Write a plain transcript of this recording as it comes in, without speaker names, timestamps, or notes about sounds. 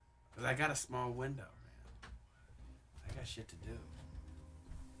I got a small window, man. I got shit to do.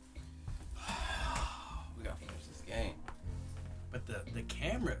 We gotta finish this game. But the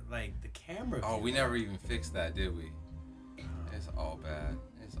camera, Oh, we never even fixed that, did we? It's all bad.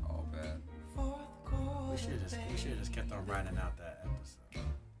 We should have just kept on riding out that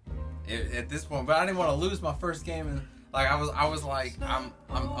episode. At this point, but I didn't want to lose my first game, and like I was like, I'm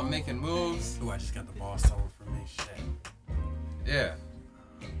making moves. Ooh, I just got the ball stolen from me. Shit. Yeah.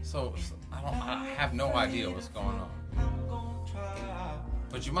 So I have no idea what's going on.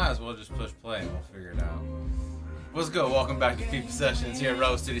 But you might as well just push play and we'll figure it out. What's good? Welcome back to FIFA Sessions here at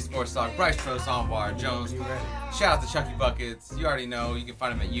Rose City Sports Talk. Bryce Trost, Envar Jones. Shout out to Chucky Buckets. You already know. You can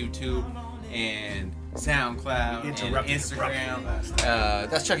find him at YouTube and SoundCloud and Instagram.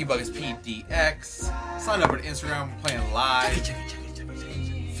 That's Chucky Buckets PDX. Sign up with Instagram. We're playing live.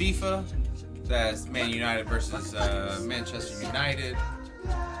 FIFA. That's Man United versus Manchester United.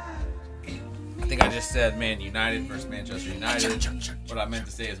 I think I just said Man United versus Manchester United. What I meant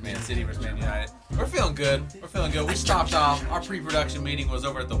to say is Man City versus Man United. We're feeling good. We stopped off. Our pre-production meeting was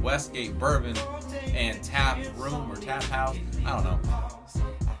over at the Westgate Bourbon and Tap Room or Tap House. I don't know.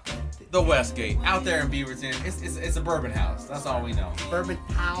 The Westgate out there in Beaverton. It's a bourbon house. That's all we know. Bourbon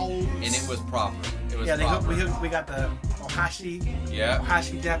house. And it was proper. We got the Ohashi. Yeah.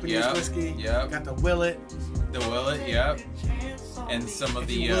 Ohashi Japanese whiskey. Yeah. Got the Willet. Yep. And some of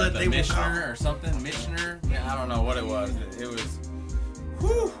the Michener or something. Michener? Yeah, I don't know what it was. It was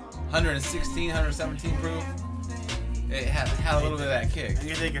 116, 117 proof. It had a little bit of that kick.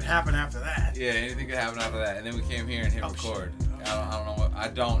 Anything could happen after that. Yeah, anything could happen after that. And then we came here and hit record. I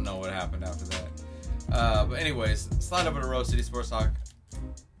don't know what happened after that. But anyways, slide over to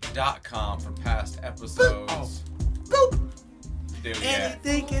RoseCitySportsTalk.com for past episodes. Boop. Dude,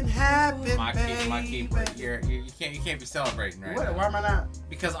 anything can happen, my keeper. You can't be celebrating right now. Why am I not?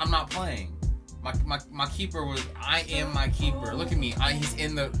 Because I'm not playing. My keeper was. I am my keeper. Look at me. He's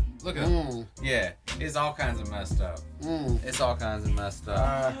in the. Look at him. Yeah, it's all kinds of messed up. It's all kinds of messed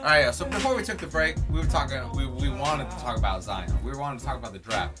up. All right. So before we took the break, we were talking. We wanted to talk about Zion. We wanted to talk about the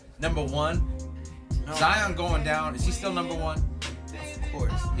draft. Number one, Zion going down. Is he still number one? Of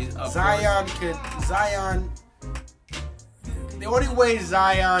course. Zion. The only way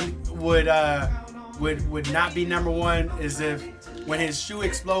Zion would not be number one is if when his shoe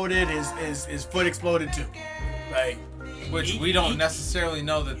exploded, his foot exploded too. Like, which we don't necessarily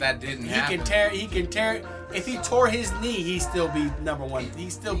know that didn't happen. He can tear. If he tore his knee, he'd still be number one.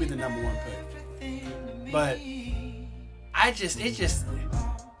 He'd still be the number one pick. But I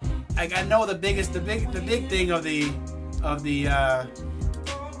know the big thing of the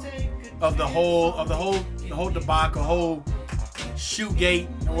whole debacle, Shoegate,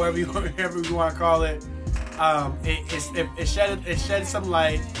 or whatever you want to call it, it shed some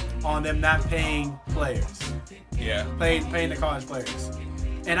light on them not paying players. Yeah. Paying the college players,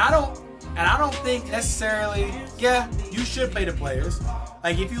 and I don't think necessarily. Yeah, you should pay the players.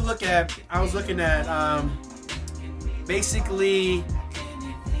 Like if you look at, I was looking at basically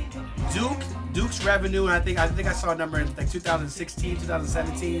Duke's revenue, and I think I saw a number in like 2016,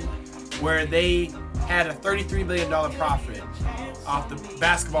 2017, where they had a $33 million profit off the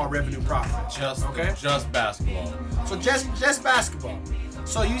basketball revenue profit. Just basketball. So just basketball.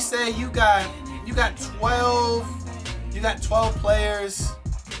 So you say you got 12 players.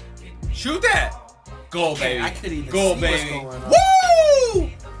 Shoot that. Goal, baby. I couldn't even Goal, see baby. what's going on. Woo!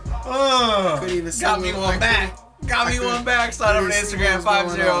 Couldn't even see Got me one back. Slide over to Instagram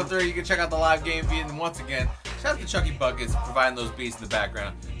 503. You can check out the live game feed. And once again, shout out to Chucky Buckets providing those beats in the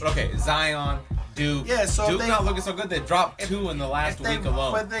background. But okay, Zion, Duke. Yeah, so Duke not looking so good. They dropped 2 in the last week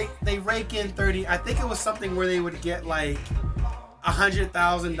alone. But they rake in 30. I think it was something where they would get like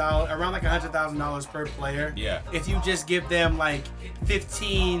 $100,000, around like $100,000 per player. Yeah. If you just give them like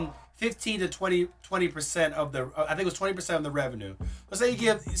 15 to 20% of the, I think it was 20% of the revenue. But say you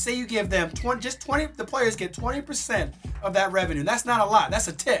give them 20, the players get 20% of that revenue. That's not a lot. That's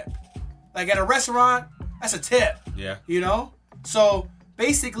a tip. Like at a restaurant, that's a tip. Yeah. You know? So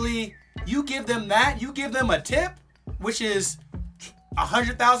basically, you give them that, you give them a tip, which is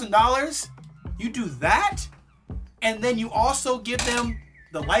 $100,000. You do that, and then you also give them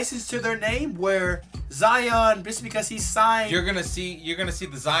the license to their name, where Zion, just because he signed, you're gonna see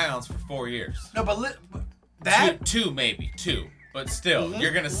the Zions for 4 years. No, but that two, but still,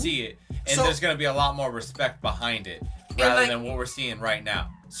 you're gonna see it, and there's gonna be a lot more respect behind it rather than what we're seeing right now.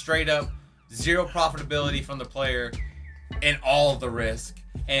 Straight up, zero profitability from the player, and all the risk,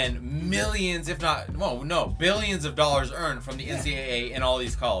 and millions, if not, billions of dollars earned from the NCAA and all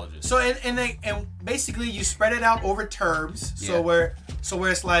these colleges. So and basically you spread it out over terms. Yeah. So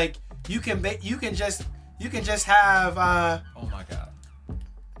where it's like you can just have. Oh my god.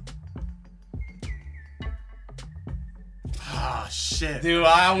 Oh shit, Dude,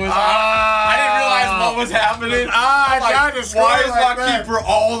 I didn't realize what was happening. why is my keeper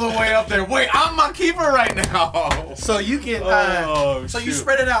all the way up there? Wait, I'm my keeper right now. So you can, you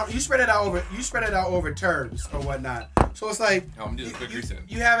spread it out. You spread it out over terms or whatnot. So it's like I'm gonna do the quick reset.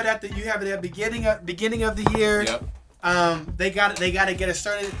 You have it at the beginning of the year. Yep. They got to get a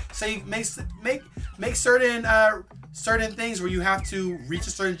certain. So you make certain things where you have to reach a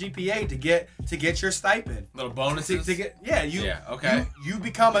certain GPA to get your stipend. Little bonuses. You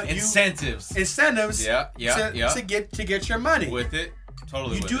become a incentives. To get your money with it.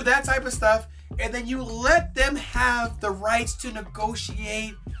 Totally. You do that type of stuff, and then you let them have the rights to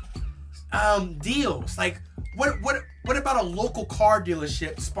negotiate deals. Like what about a local car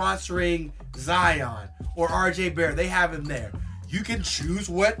dealership sponsoring Zion or RJ Barrett? They have him there. You can choose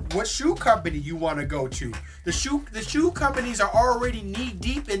what shoe company you want to go to. The shoe companies are already knee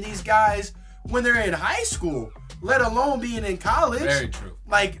deep in these guys when they're in high school, let alone being in college. Very true.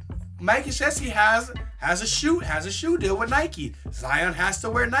 Like Mike Krzyzewski has a shoe deal with Nike. Zion has to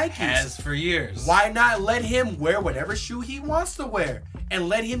wear Nikes. Has for years. Why not let him wear whatever shoe he wants to wear and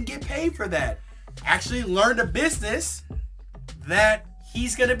let him get paid for that? Actually learn the business that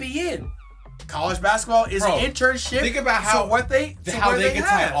he's gonna be in. College basketball is an internship. Think about how they can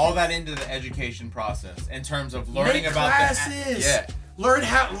tie all that into the education process in terms of learning about classes. Learn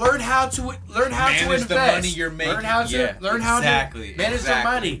how to manage invest. The money you're making. Learn how to manage the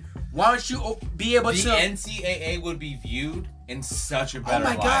money. Why don't you be able to? The NCAA would be viewed in such a better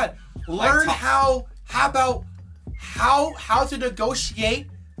light. Oh my God! Learn how to negotiate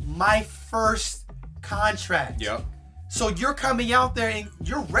my first contract. Yep. So you're coming out there and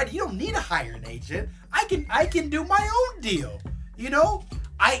you're ready. You don't need to hire an agent. I can do my own deal. You know,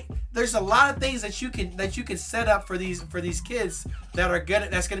 there's a lot of things that you can set up for these kids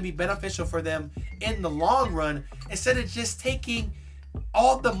that's gonna be beneficial for them in the long run, instead of just taking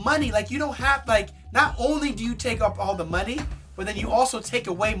all the money. Like, you don't have, like, not only do you take up all the money, but then you also take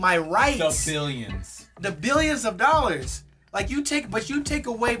away my rights. The billions of dollars. Like, you take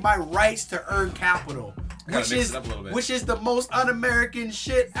away my rights to earn capital. Which is the most un-American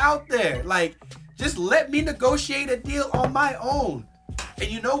shit out there. Like, just let me negotiate a deal on my own. And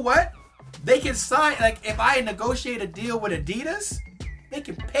you know what? They can sign, like, if I negotiate a deal with Adidas, they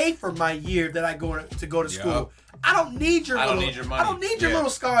can pay for my year that I go to school. I don't need your money. I don't need your little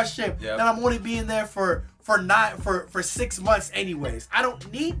scholarship that I'm only being there for 6 months anyways. I don't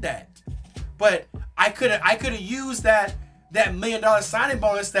need that. But I could have used that $1 million signing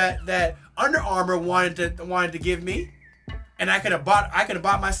bonus that Under Armour wanted to give me, and I could have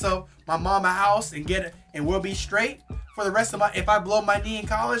bought myself, my mom, a house and we'll be straight for the rest of my. If I blow my knee in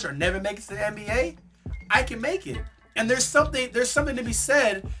college or never make it to the NBA, I can make it. And there's something to be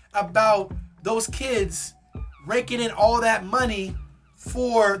said about those kids raking in all that money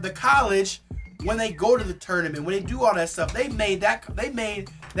for the college when they go to the tournament, when they do all that stuff. They made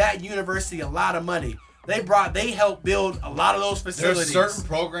that university a lot of money. They helped build a lot of those facilities. There's certain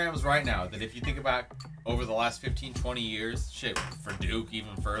programs right now that, if you think about over the last 15, 20 years, shit, for Duke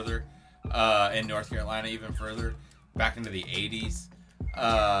even further, in North Carolina even further, back into the 80s,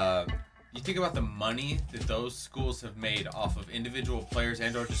 you think about the money that those schools have made off of individual players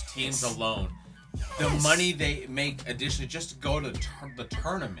and or just teams alone. The money they make additionally just to go to the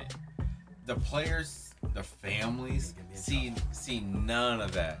tournament. The players, the families see none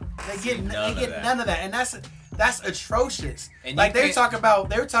of that. They get none of that, and that's atrocious. And like they were talking about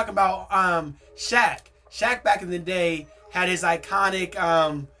Shaq. Shaq back in the day had his iconic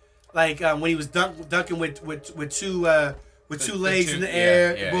when he was dunking with two legs in the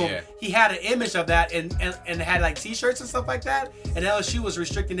air. Yeah. He had an image of that and had like t-shirts and stuff like that, and LSU was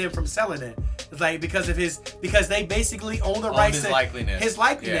restricting him from selling it. It's like because they basically own the rights to his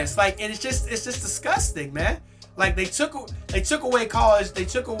likeliness. Yeah. Like, and it's just disgusting, man. Like they took away college, they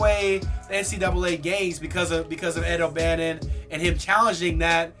took away the NCAA games because of Ed O'Bannon and him challenging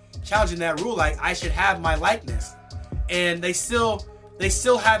that rule. Like, I should have my likeness, and they still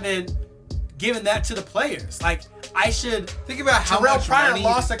haven't given that to the players. Like, I should think about how Terrell much Pryor money,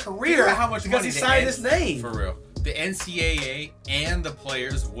 lost a career because he signed his name. For real, the NCAA and the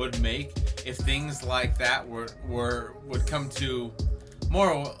players would make if things like that would come to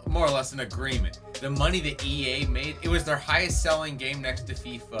more or less an agreement. The money that EA made, it was their highest selling game next to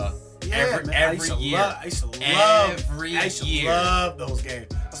FIFA every year. I used to love those games.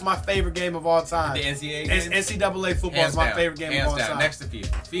 That's my favorite game of all time. The NCAA games? NCAA football is my favorite game of all time. Next to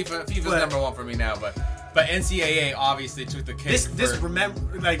FIFA. FIFA's number one for me now, but But NCAA obviously took the cake. This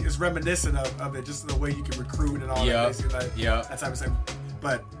is reminiscent of it, just the way you can recruit and all that. Basically, like, that type of thing.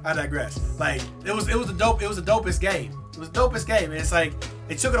 But I digress. Like it was the dopest game. It was the dopest game, and it's like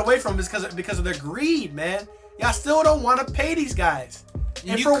they took it away from them because of their greed, man. Y'all still don't want to pay these guys.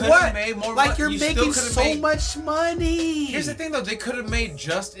 And you for what? Made more like money. You're making so much money. Here's the thing, though. They could have made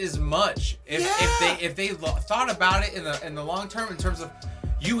just as much if they thought about it in the long term in terms of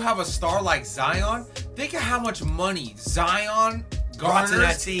you have a star like Zion. Think of how much money Zion garners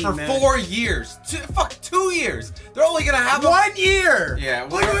that team, for man. 4 years. 2 years. They're only gonna have 1 year. Yeah.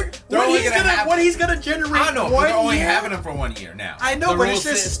 What he's gonna generate? I know, but they're only having him for 1 year now. I know, the but rules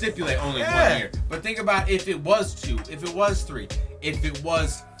it's just stipulate only 1 year. But think about if it was 2, if it was 3, if it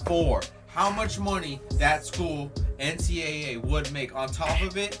was 4. How much money that school, NCAA, would make on top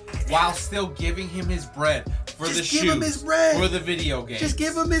of it while still giving him his bread for the shoes, give him his bread. For the video games. Just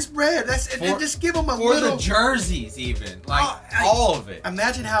give him his bread. And just give him a little. For the jerseys, even. All of it.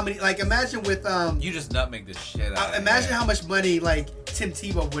 Imagine how many, imagine with... You just nutmeg the shit out of it. Imagine how much money, Tim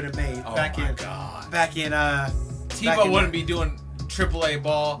Tebow would have made back in... Tebow wouldn't be doing AAA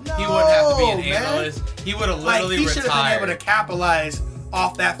ball. No, he wouldn't have to be an analyst. He would have literally retired. He should have been able to capitalize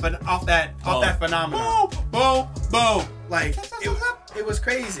off that phenomenon. Boom, boom. It was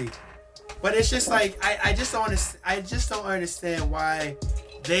crazy. But it's just I just don't understand why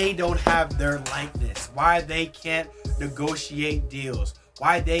they don't have their likeness. Why they can't negotiate deals.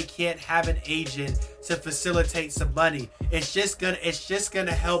 Why they can't have an agent to facilitate some money. It's just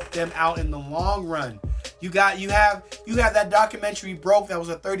gonna help them out in the long run. You have that documentary Broke that was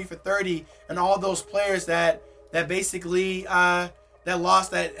a 30 for 30, and all those players that basically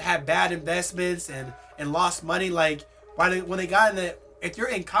that had bad investments and lost money. Like when they got in the, if you're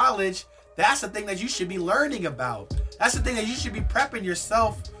in college, that's the thing that you should be learning about. That's the thing that you should be prepping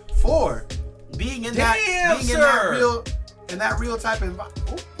yourself for. Being in that real type of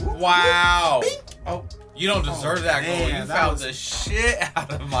environment. Wow. Oh, you don't deserve that goal. You fouled the shit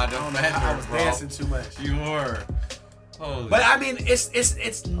out of my defender. I was dancing too much. You were. Holy. But I mean, it's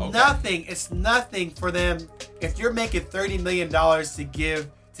okay. Nothing. It's nothing for them if you're making $30 million to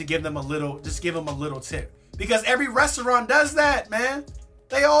give them a little. Just give them a little tip, because every restaurant does that, man.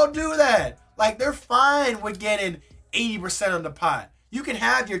 They all do that. Like, they're fine with getting 80% of the pot. You can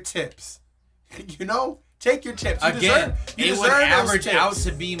have your tips. Take your tips. It would average out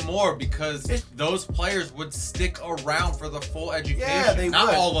to be more because those players would stick around for the full education. Yeah, they Not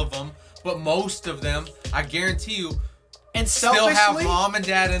would. all of them, but most of them. I guarantee you. And still have mom and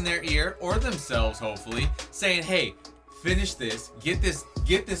dad in their ear, or themselves, hopefully, saying, "Hey, finish this, get this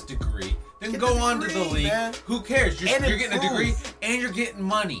degree, then go on to the league. Man. Who cares? You're getting a degree, and you're getting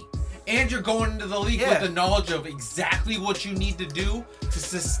money, and you're going into the league with the knowledge of exactly what you need to do to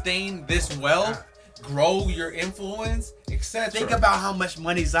sustain this wealth, grow your influence, etc." Think about how much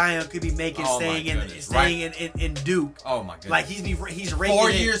money Zion could be making staying in Duke. Oh my goodness! Like he's raking 4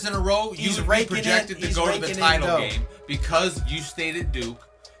 years in a row. You'd be projected to go to the title game. Because you stayed at Duke.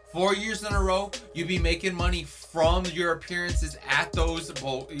 4 years in a row, you'd be making money from your appearances at those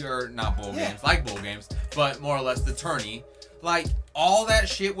bowl games, but more or less the tourney. Like, all that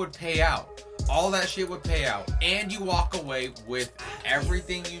shit would pay out. And you walk away with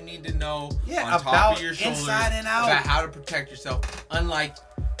everything you need to know on top of your shoulders inside and out about how to protect yourself. Unlike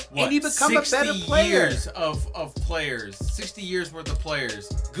and you become a better player. 60 years of players, 60 years worth of players,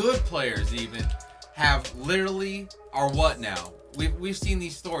 good players even, have literally, are what now? We've seen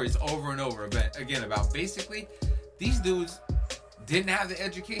these stories over and over again about basically these dudes didn't have the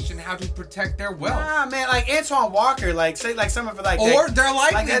education how to protect their wealth. Nah, man, like Antoine Walker, some of it or their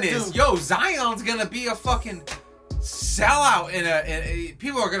likeness. Yo, Zion's gonna be a fucking sellout in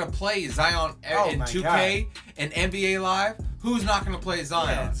people are gonna play Zion in 2K and NBA Live. Who's not gonna play Zion?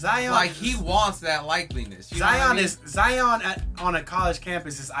 Yeah, Zion, like, he wants that likeliness. Zion on a college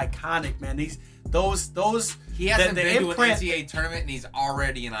campus is iconic, man. Those he hasn't been to an NCAA tournament and he's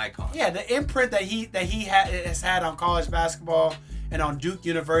already an icon. Yeah, the imprint that he has had on college basketball and on Duke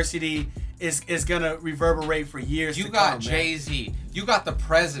University is gonna reverberate for years. You got Jay-Z, you got the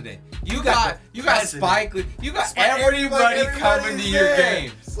president, you got Spike Lee, you got everybody coming to your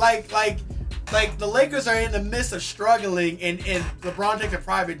games. Like the Lakers are in the midst of struggling, and LeBron takes a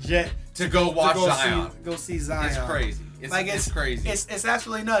private jet to go watch Zion. Go see Zion. It's crazy. It's crazy. It's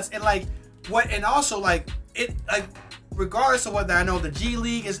absolutely nuts. And regardless of whether I know the G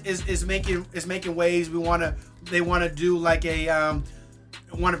League is making waves. They want to do like a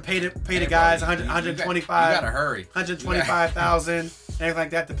want to pay the guys 125. You gotta hurry. 125,000 and everything like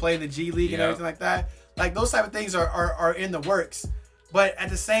that to play in the G League and everything like that. Like, those type of things are in the works. But at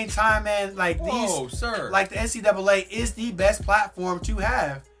the same time, man, like Whoa, these, sir. like the NCAA is the best platform to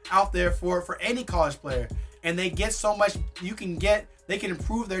have out there for any college player, and they get so much. They can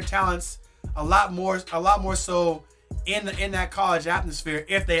improve their talents a lot more so in that college atmosphere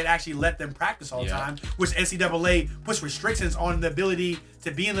if they had actually let them practice all the time. Which NCAA puts restrictions on the ability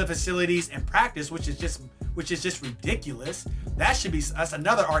to be in the facilities and practice, which is just ridiculous. That's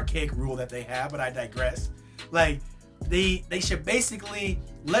another archaic rule that they have. But I digress. Like they should basically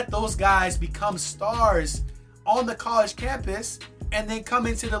let those guys become stars on the college campus and then come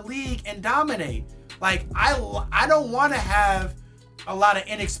into the league and dominate. Like I don't want to have a lot of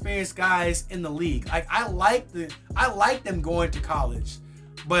inexperienced guys in the league. Like I like them going to college,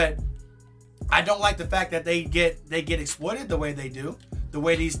 but I don't like the fact that they get exploited the way they do. The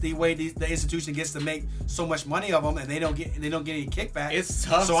way the institution gets to make so much money of them, and they don't get any kickback. It's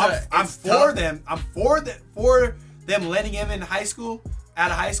tough. So I'm for them. I'm for them letting him in out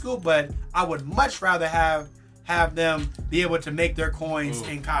of high school, but I would much rather have them be able to make their coins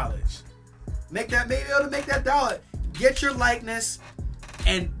in college. Maybe able to make that dollar. Get your likeness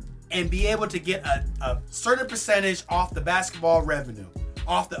and be able to get a certain percentage off the basketball revenue,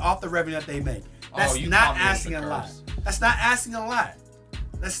 off the revenue that they make. That's not asking a lot. That's not asking a lot.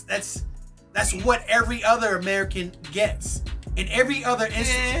 That's what every other American gets. In every other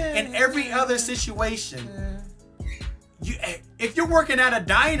situation, if you're working at a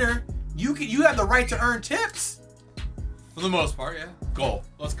diner, you have the right to earn tips. For the most part, yeah. Goal.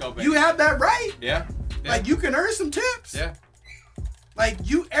 Let's go, baby. You have that right. Yeah. Like you can earn some tips. Yeah. Like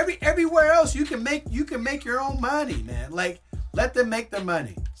everywhere else you can make your own money, man. Like let them make their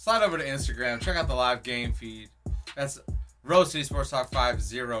money. Slide over to Instagram. Check out the live game feed. That's Rose City Sports Talk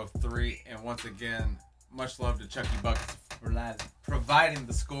 503. And once again, much love to Chucky Buckets for providing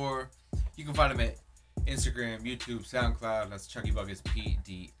the score. You can find him at Instagram, YouTube, SoundCloud. That's Chucky Buckets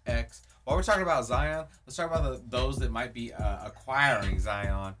PDX. While we're talking about Zion, let's talk about those that might be acquiring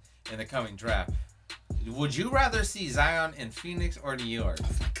Zion in the coming draft. Would you rather see Zion in Phoenix or New York? Oh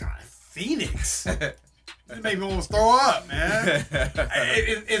my God, Phoenix! That made me almost throw up, man.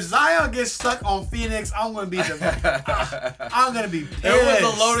 if Zion gets stuck on Phoenix, I'm gonna be pissed. It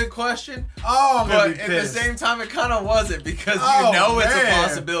was a loaded question. Oh, I'm gonna be pissed. But at the same time, it kind of wasn't because it's a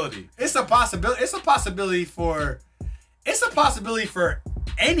possibility. It's a possibility. It's a possibility for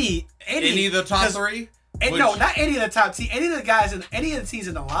any of the top three. No, not any of the top teams. Any of the guys in any of the teams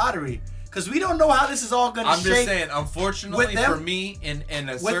in the lottery. Because we don't know how this is all going to shape. I'm just saying, unfortunately for me, in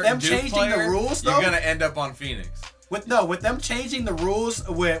a certain Duke player, the rules, though, you're going to end up on Phoenix. With them changing the rules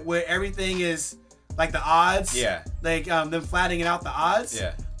where everything is like the odds. Yeah. Like them flattening out the odds.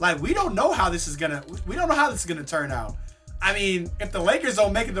 Yeah. Like we don't know how this is gonna turn out. I mean, if the Lakers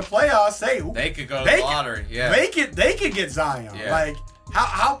don't make it to the playoffs, they could go to the lottery. Yeah. They could get Zion. Yeah. Like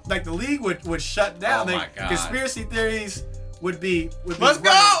how like the league would shut down. Oh my God. Conspiracy theories would be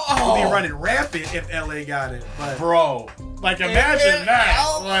running rampant if LA got it. But bro, like imagine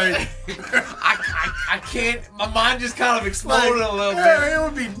that. Like I can't. My mind just kind of exploded a little bit. It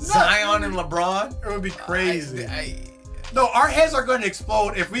would be nuts. Zion and LeBron. It would be crazy. No, our heads are going to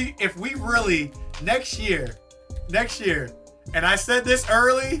explode if we really next year. And I said this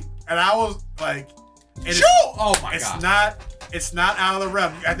early, and I was like, oh my God. It's not out of the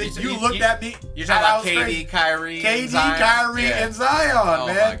realm. I think you looked at me. You're talking about KD, Kyrie, and Zion, oh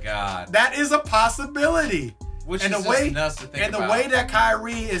man. Oh my God. That is a possibility. Which is just nuts to think about. And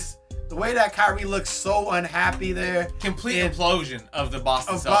the way that Kyrie looks so unhappy there. Complete implosion of the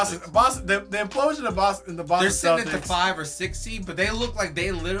Boston Celtics. The implosion of Boston. The Boston They're sitting Celtics. at the 5 or 6 seed, but they look like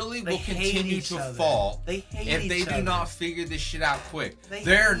they literally will continue to fall if they do not figure this shit out quick.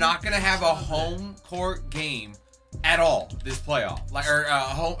 They're not going to have a home court game at all this playoff, or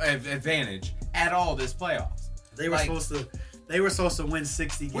home advantage at all this playoffs. They were supposed to win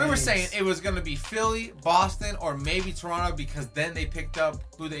 60 games. We were saying it was going to be Philly, Boston, or maybe Toronto because then they picked up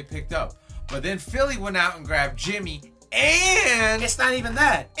who they picked up. But then Philly went out and grabbed Jimmy and it's not even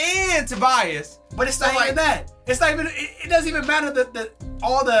that. And Tobias. But it's not even that. It's not even. It doesn't even matter that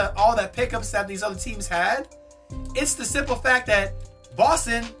all the pickups that these other teams had. It's the simple fact that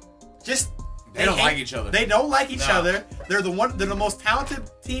Boston just. They don't like each other. They don't like each other. They're the most talented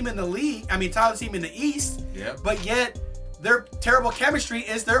team in the league. I mean, talented team in the East. Yeah. But yet, their terrible chemistry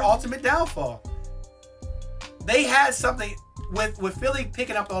is their ultimate downfall. They had something with Philly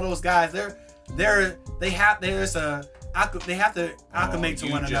picking up all those guys. They have to acclimate to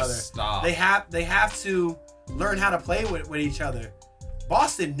one another. Stop. They have to learn how to play with each other.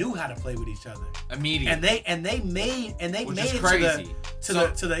 Boston knew how to play with each other immediately, and they made it crazy.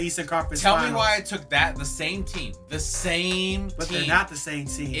 to the Eastern Conference Tell Finals. me why it took that the same team. But they're not the same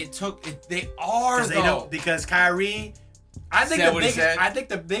team. They are though. Because Kyrie. I think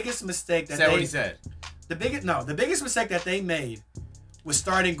the biggest mistake that what he said. The biggest mistake that they made was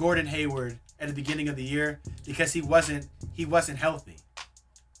starting Gordon Hayward at the beginning of the year because he wasn't healthy.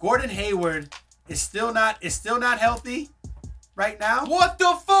 Gordon Hayward is still not healthy right now. What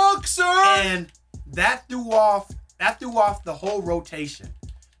the fuck, sir? And that threw off the whole rotation.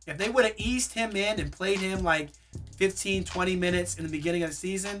 If they would have eased him in and played him like 15, 20 minutes in the beginning of the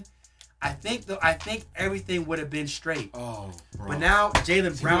season, I think everything would have been straight. Oh, bro. But now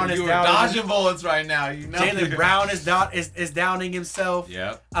Jaylen Brown is you down. dodging bullets right now. You know. Jaylen Brown is downing himself.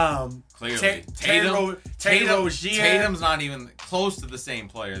 Yep. Clearly. Tatum Rozier. Tatum's not even close to the same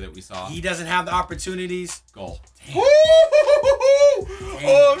player that we saw. He doesn't have the opportunities. Goal.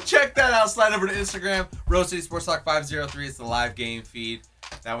 Oh, check that out. Slide over to Instagram. Rose City Sports Talk 503. It's the live game feed.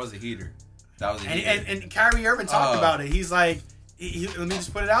 That was a heater. And Kyrie Irving talked about it. He's like, let me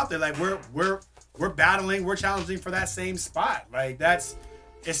just put it out there. Like we're battling, we're challenging for that same spot. Like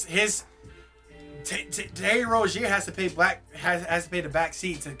it's his. Terry Rozier has to pay the back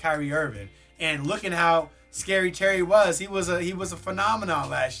seat to Kyrie Irving. And looking how scary Terry was, he was a phenomenon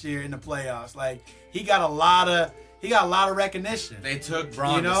last year in the playoffs. Like he got a lot of recognition. They took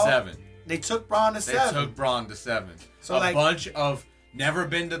Braun to 7. They took Braun to 7. So a bunch of never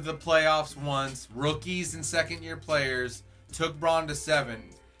been to the playoffs once, rookies and second year players took Braun to 7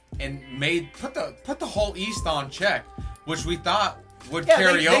 and put the whole East on check, which we thought would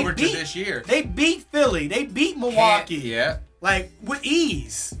carry over to this year. They beat Philly. They beat Milwaukee. Like with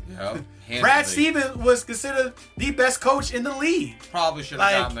ease. Yep. Brad Stevens was considered the best coach in the league. Probably should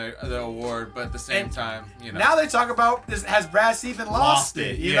have gotten the award, but at the same time, Now they talk about this. Has Brad Stevens lost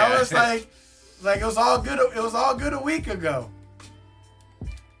it? You know, it's like it was all good. It was all good a week ago.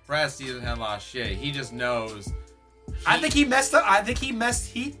 Brad Stevens hadn't lost shit. He just knows. I think he messed up. Did he?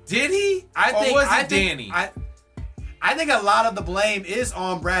 Danny? I think a lot of the blame is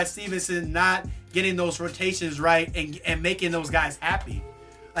on Brad Stevenson not getting those rotations right and making those guys happy.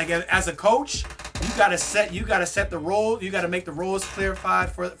 Like as a coach, you gotta set the role. You gotta make the roles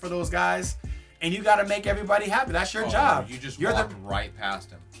clarified for those guys, and you gotta make everybody happy. That's your job. You just walked right past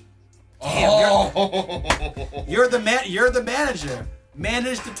him. Damn, you're the manager.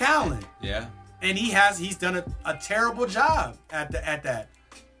 Manage the talent. Yeah. And he's done a terrible job at that.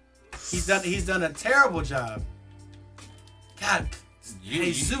 He's done a terrible job. God,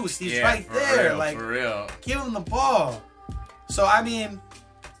 Jesus, he's right there. For real. Give him the ball. So I mean,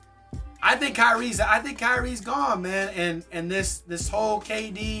 I think Kyrie's gone, man. And this whole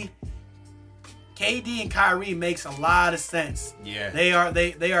KD and Kyrie makes a lot of sense. Yeah. They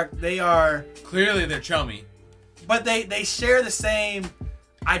are clearly they're chummy. But they share the same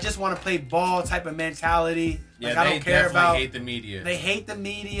I just want to play ball type of mentality. Yeah, I don't care about. Hate the media. They hate the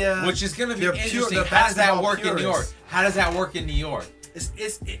media, which is going to be interesting. How does that work in New York? How does that work in New York?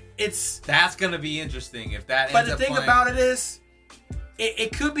 It's that's going to be interesting if that. But the thing about it is,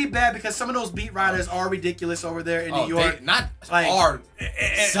 it could be bad because some of those beat writers are ridiculous over there in New York. Not like are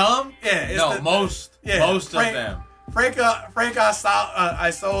some. Yeah, most of them. Frank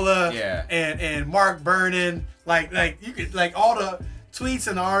Isola, and Mark Vernon, like you could all the tweets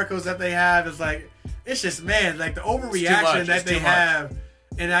and the articles that they have is like it's just like the overreaction that they have,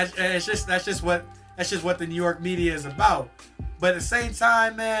 and that's just what the New York media is about. But at the same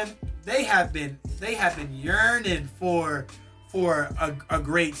time, man, they have been yearning for a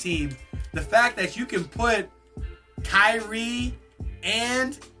great team. The fact that you can put Kyrie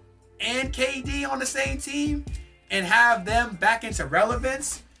and KD on the same team and have them back into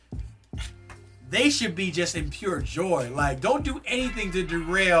relevance, they should be just in pure joy. Like, don't do anything to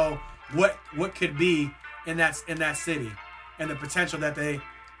derail what could be in that city and the potential that they.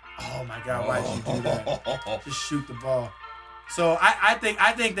 Oh my God! Why did you do that? Just shoot the ball. So I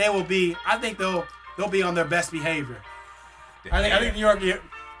think they will be. I think they'll be on their best behavior. I think New York.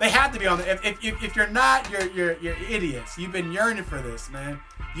 They have to be on the. If you're not, you're idiots. You've been yearning for this, man.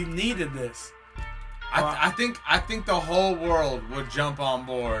 You've needed this. I think the whole world would jump on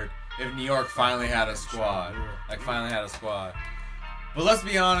board if New York finally had a squad. But let's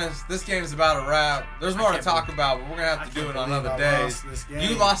be honest, this game's about a wrap. There's more to talk about, but we're going to have to do it on other days.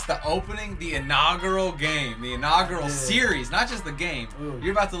 You lost the opening, the inaugural game, the inaugural series, not just the game. Ooh.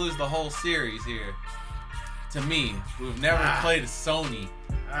 You're about to lose the whole series here. To me, who've never played Sony.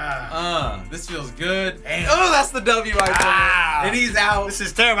 This feels good. Damn. Oh, that's the W right there. And he's out. This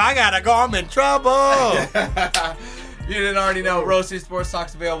is terrible. I gotta go. I'm in trouble. You didn't already know. Rose City Sports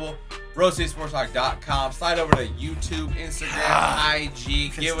Talk's available RoastCitySportsTalk.com. Slide over to YouTube, Instagram,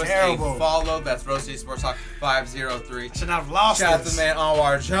 IG. Give us terrible. a follow. That's Roast City Sports Talk 503. Should not have lost Shout out to this. the man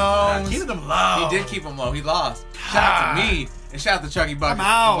Anwar Jones. Keep them low. He did keep him low. He lost. Shout out to me. And shout out to Chucky Bucket I'm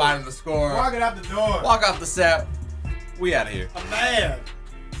out. for providing the score. Walking out the door. Walk off the set. We out of here. I'm mad.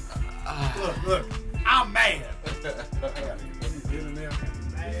 Look. I'm mad.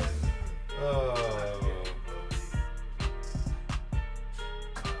 Oh.